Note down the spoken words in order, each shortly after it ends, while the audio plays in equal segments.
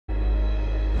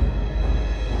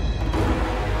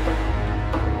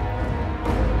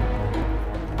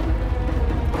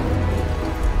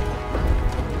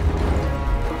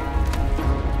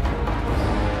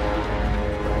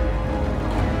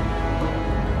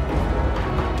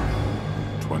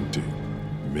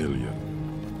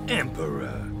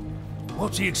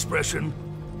What's the expression?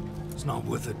 It's not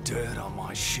worth the dirt on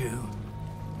my shoe.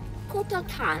 Kotal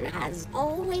Kahn has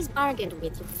always bargained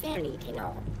with you fairly, you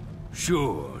know.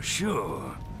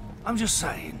 Sure. I'm just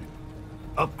saying.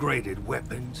 Upgraded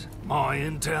weapons, my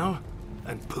intel,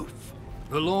 and poof.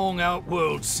 The long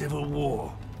outworld civil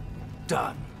war.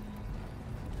 Done.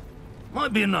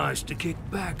 Might be nice to kick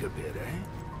back a bit, eh?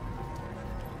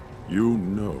 You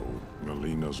know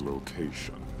Melina's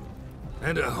location.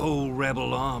 And a whole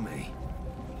rebel army.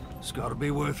 It's gotta be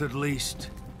worth at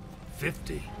least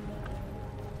 50.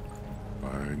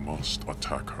 I must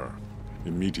attack her.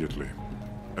 Immediately.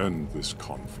 End this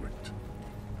conflict.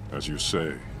 As you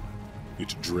say,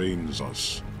 it drains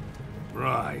us.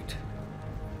 Right.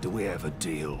 Do we have a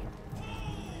deal?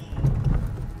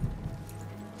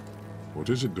 What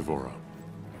is it, Devora?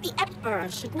 The Emperor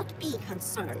should not be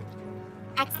concerned.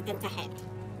 Accident ahead.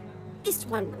 This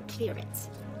one will clear it.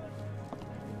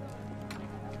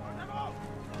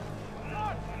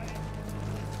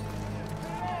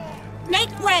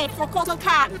 Make way for Kotal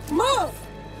Kahn! Move!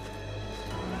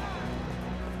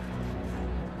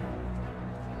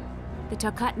 The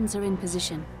Tarkatans are in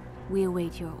position. We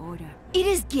await your order. It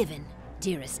is given,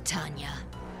 dearest Tanya.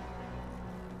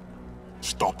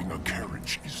 Stopping a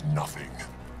carriage is nothing.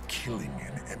 Killing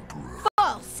an emperor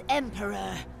False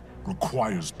Emperor!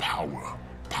 requires power.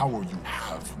 Power you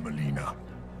have, Melina,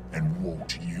 and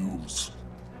won't use.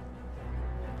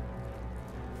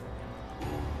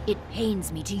 It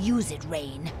pains me to use it,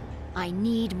 Rain. I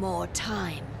need more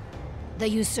time. The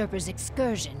usurper's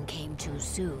excursion came too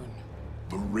soon.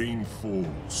 The rain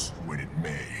falls when it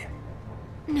may.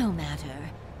 No matter.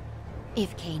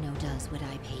 If Kano does what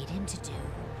I paid him to do.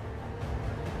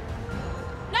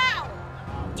 Now!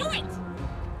 Do it!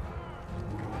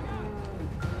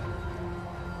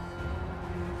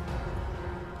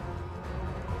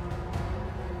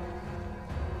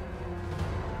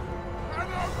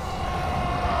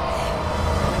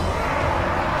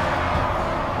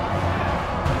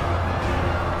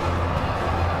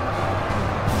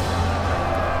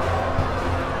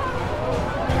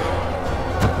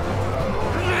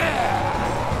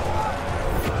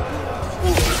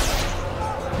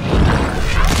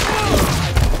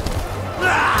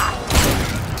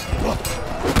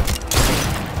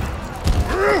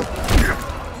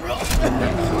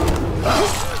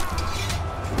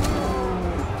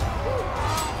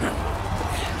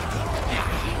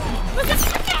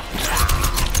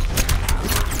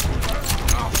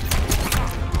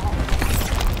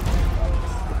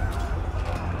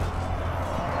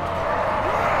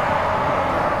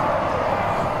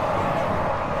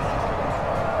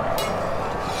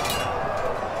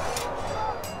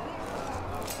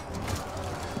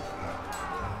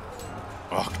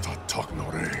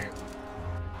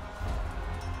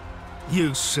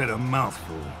 You said a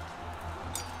mouthful.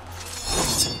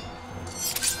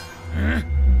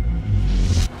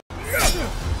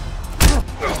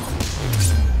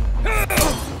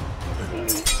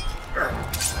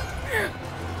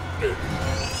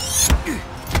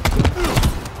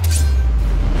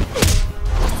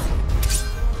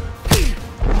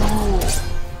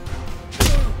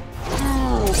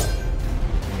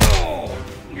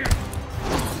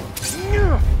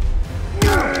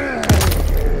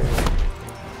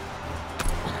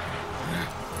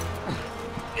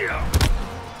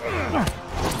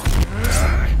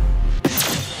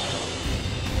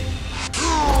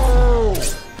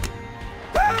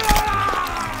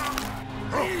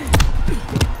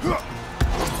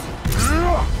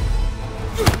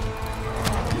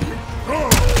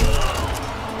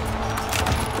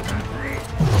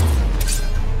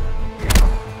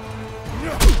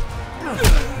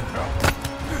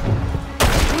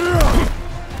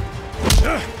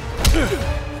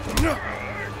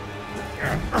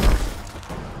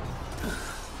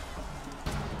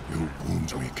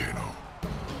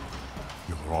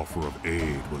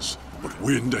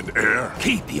 Wind and air.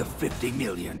 Keep your 50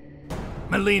 million.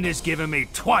 Melina's given me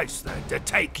twice that to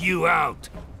take you out.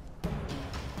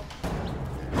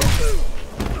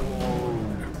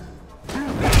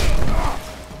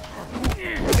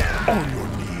 On your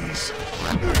knees.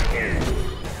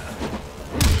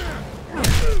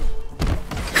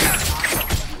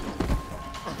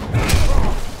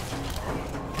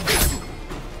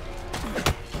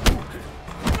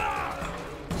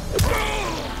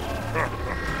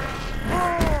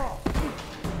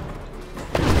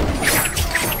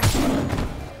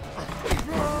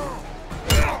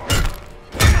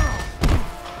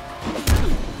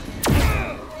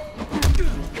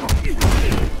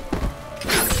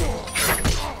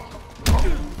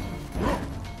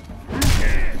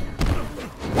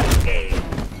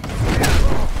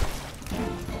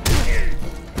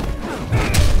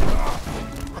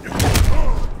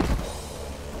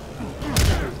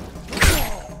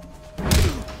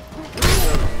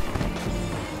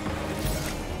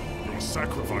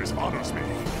 sacrifice honors me.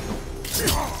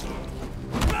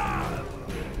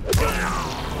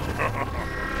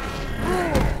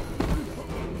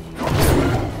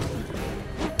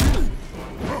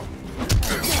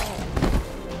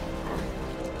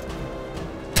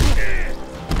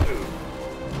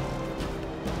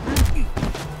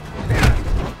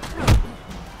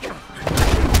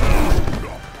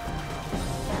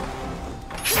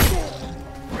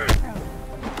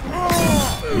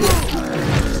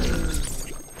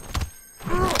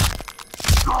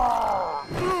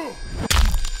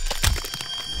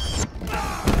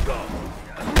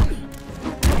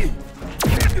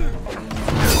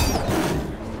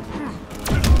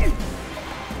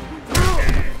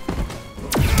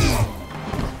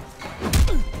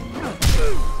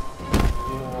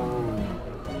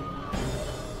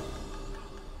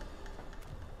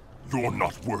 You're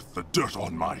not worth the dirt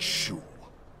on my shoe.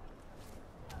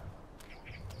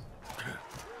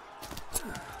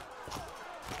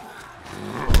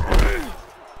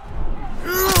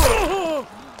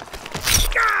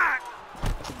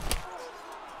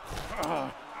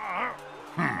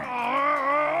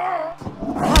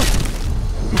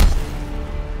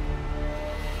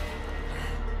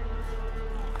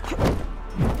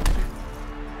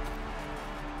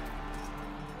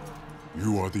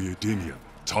 You are the Edenian,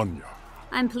 Tanya.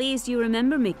 I'm pleased you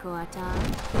remember me, Kotal.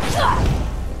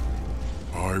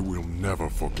 I will never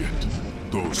forget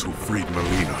those who freed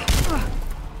Melina.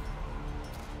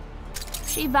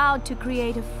 She vowed to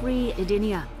create a free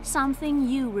Edenia, something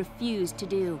you refused to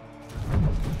do.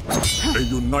 A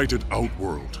united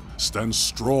Outworld stands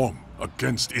strong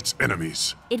against its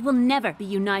enemies. It will never be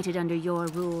united under your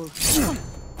rule.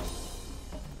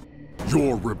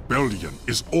 Your rebellion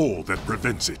is all that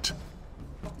prevents it.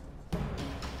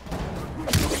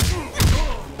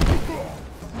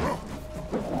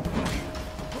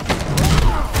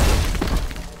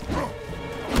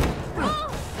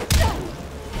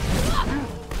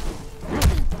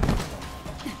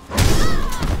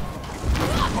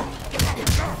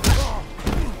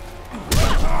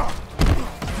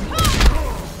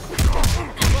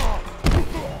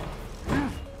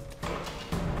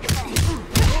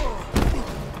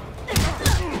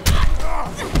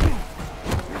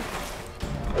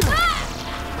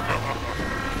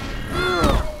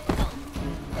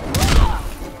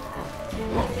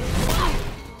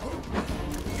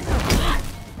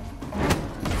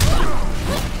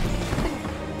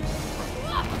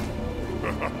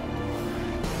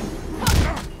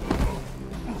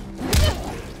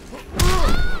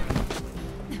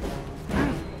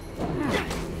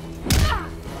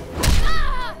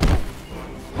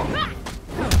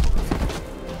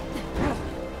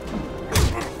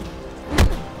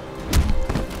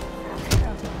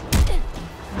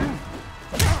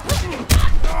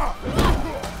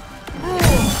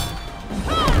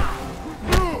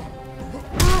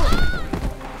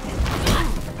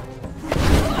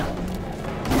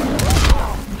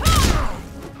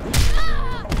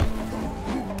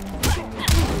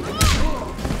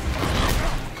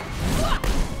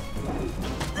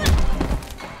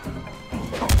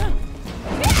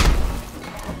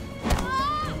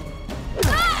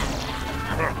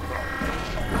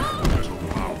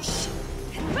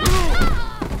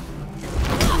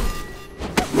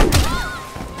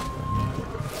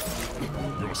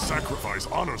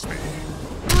 Honors me.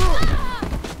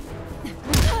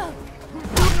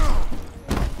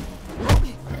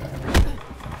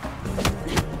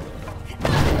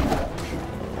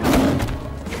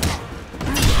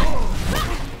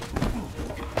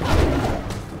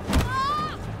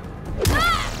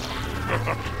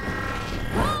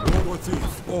 War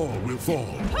thief, all will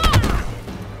fall.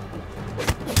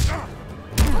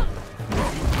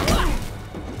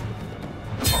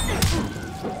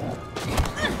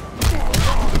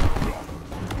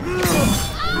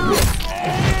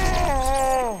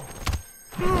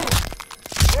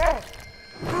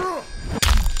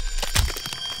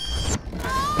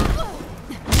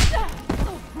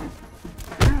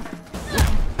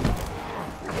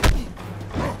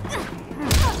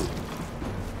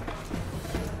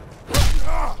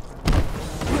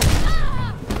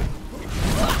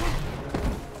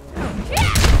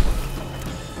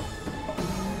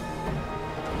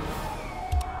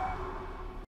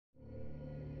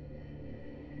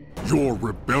 Your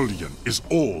rebellion is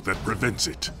all that prevents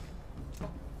it.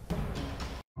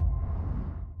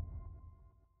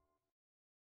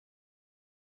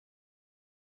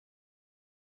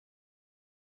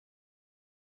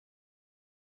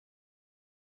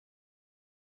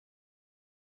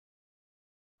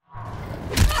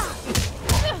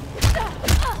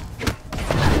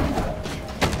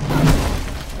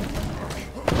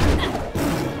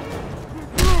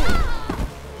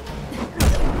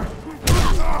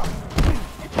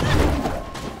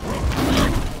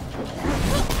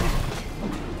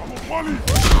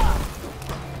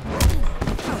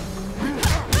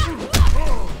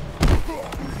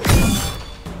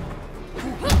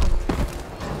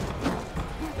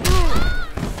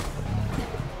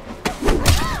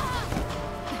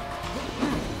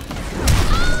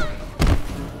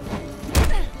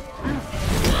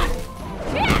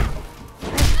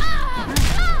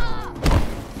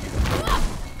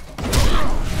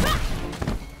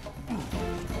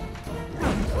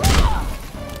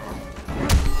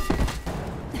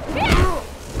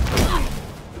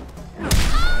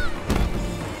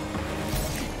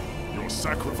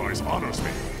 sacrifice honors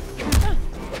me.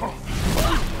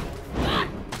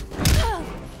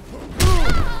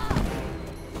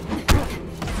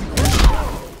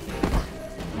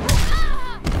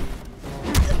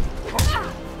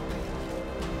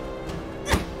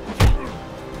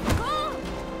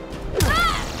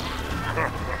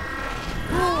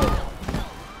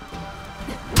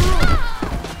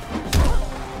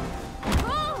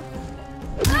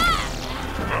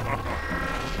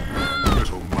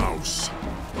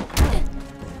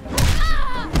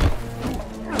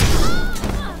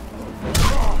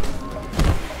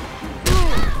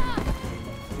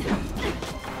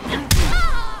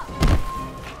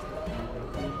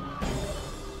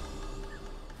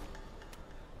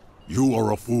 You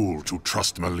are a fool to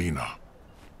trust Melina.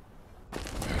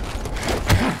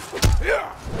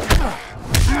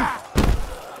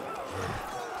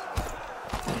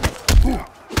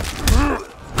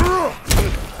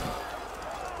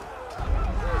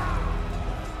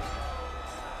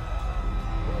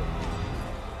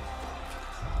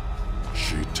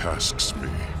 She tasks me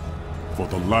for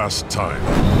the last time.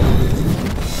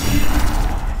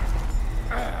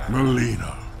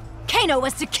 Melina. Kano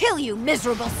was to kill you,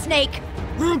 miserable snake!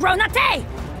 Gronate!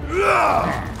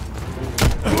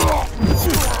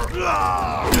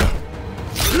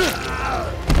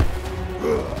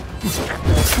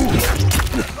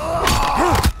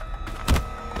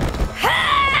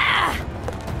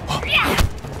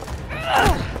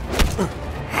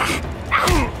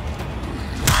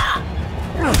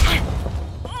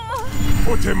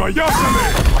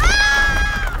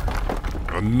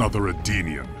 Another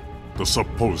Edenian. The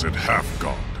supposed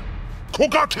half-god.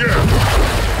 Kombat here!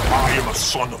 I am a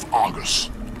son of Argus.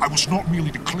 I was not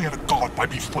merely declared a god by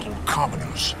befuddled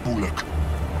commoners, Bullock.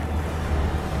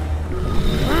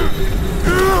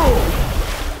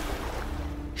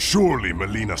 Surely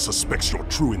Melina suspects your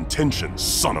true intentions,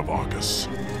 son of Argus.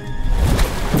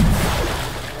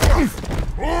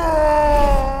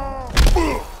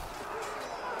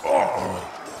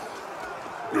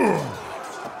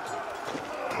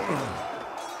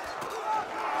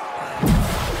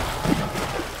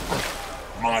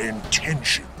 My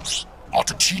intentions are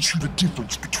to teach you the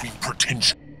difference between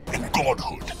pretension and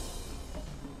godhood.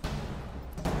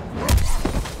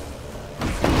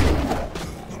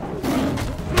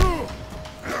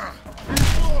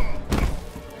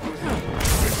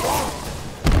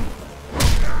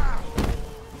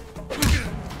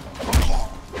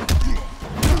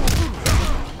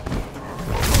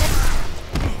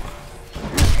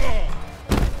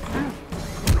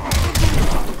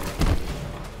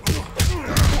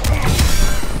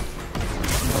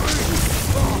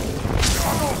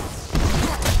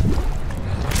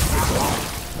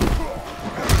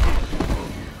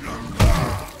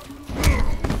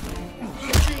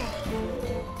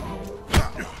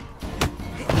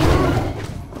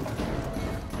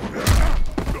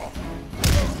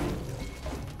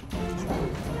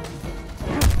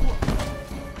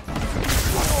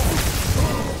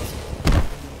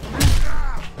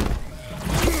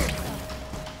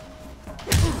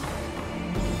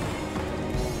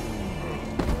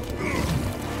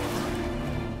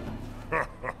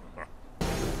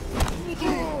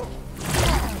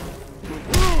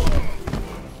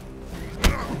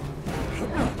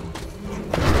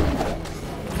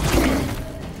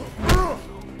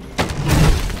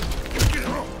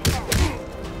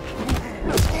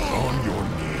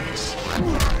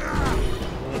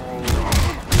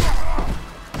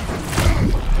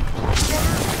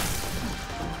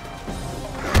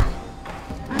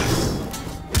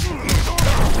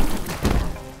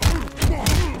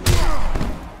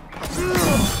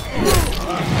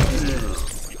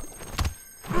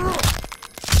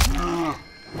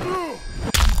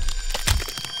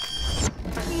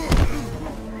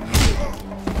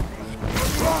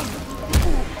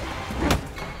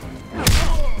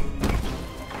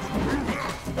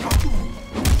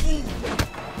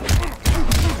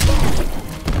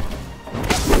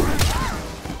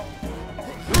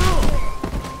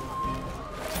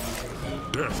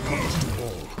 Death comes to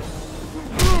all.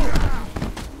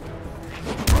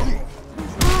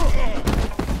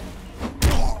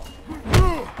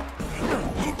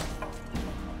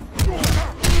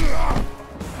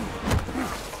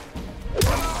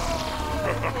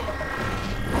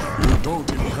 You don't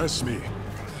impress me.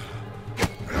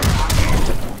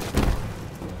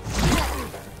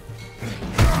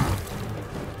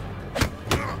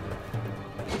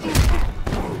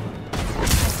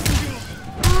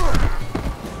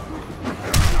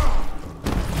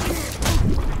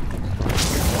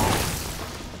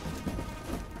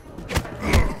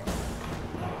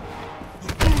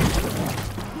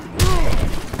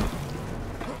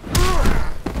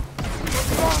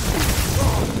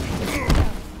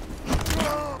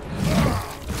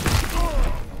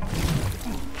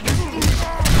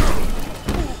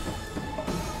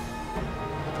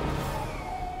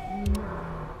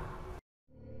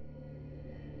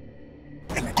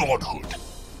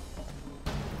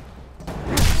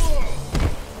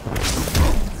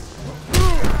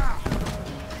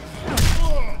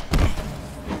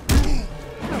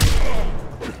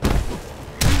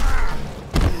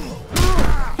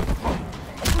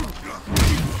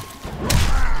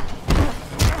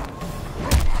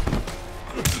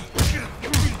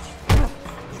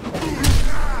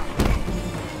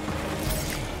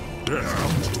 Death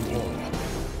comes to all.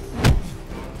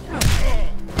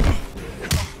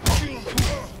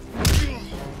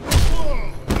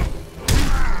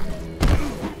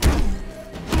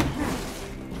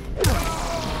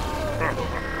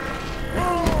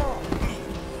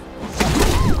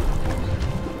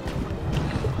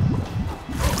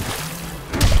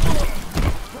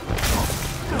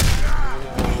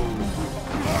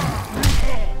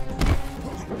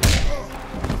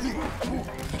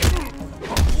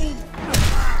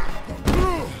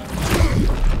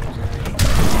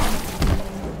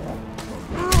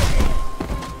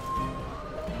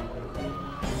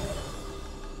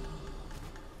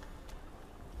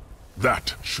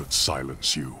 That should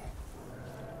silence you.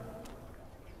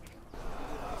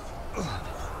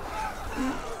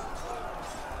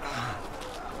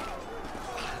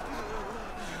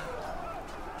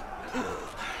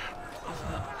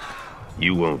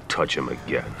 You won't touch him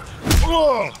again.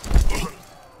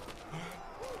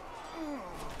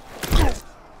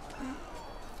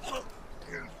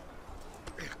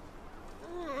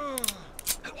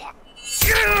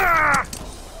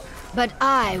 But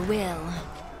I will.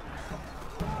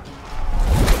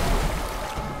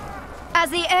 As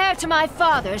the heir to my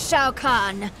father, Shao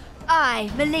Kahn,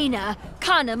 I, Melina,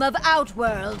 Khanum of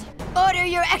Outworld, order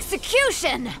your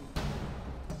execution!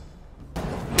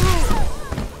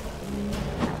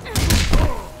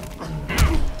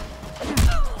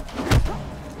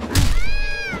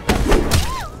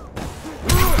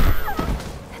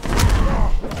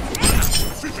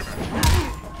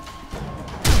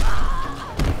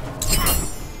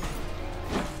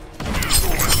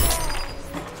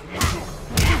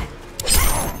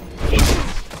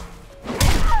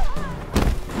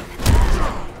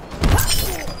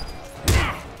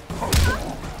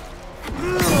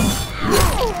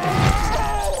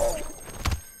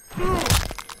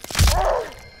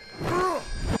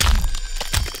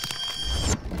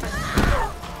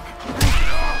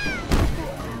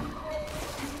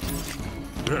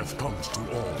 Death comes to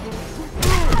all.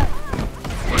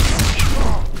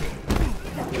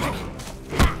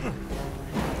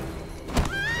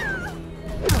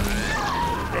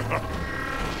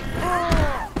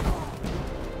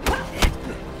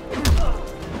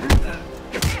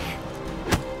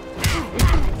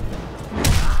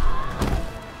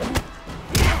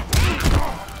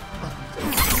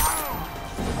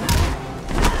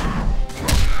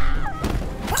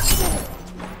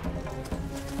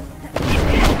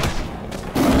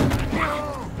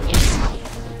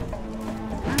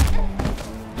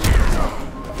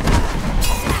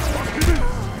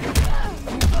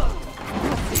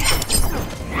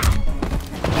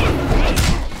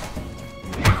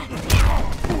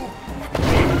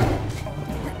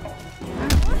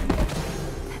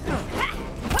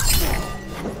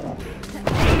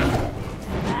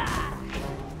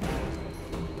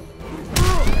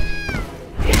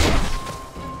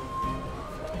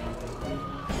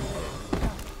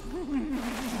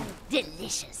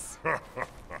 Delicious.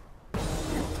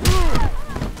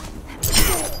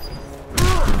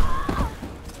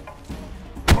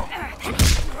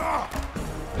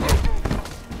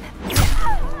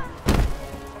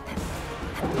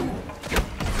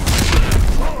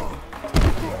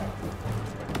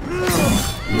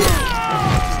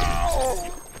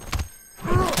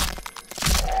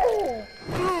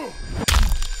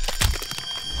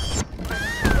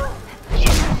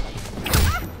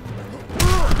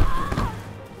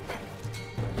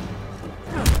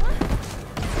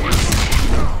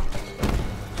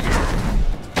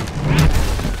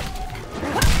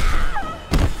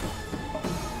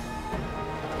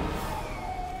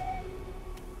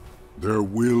 There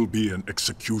will be an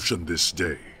execution this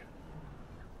day.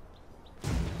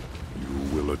 You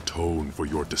will atone for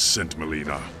your descent,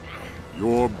 Melina.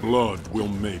 Your blood will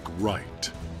make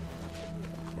right.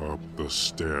 Up the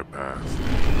stair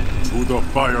path, to the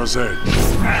fire's edge.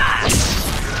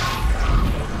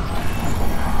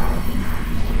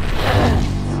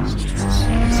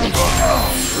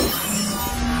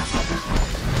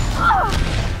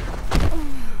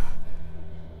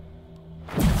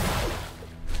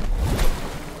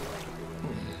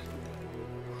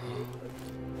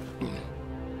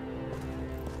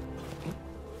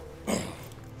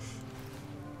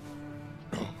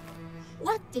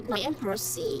 What did my Emperor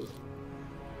see?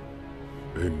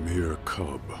 A mere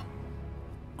cub,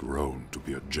 grown to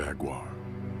be a jaguar.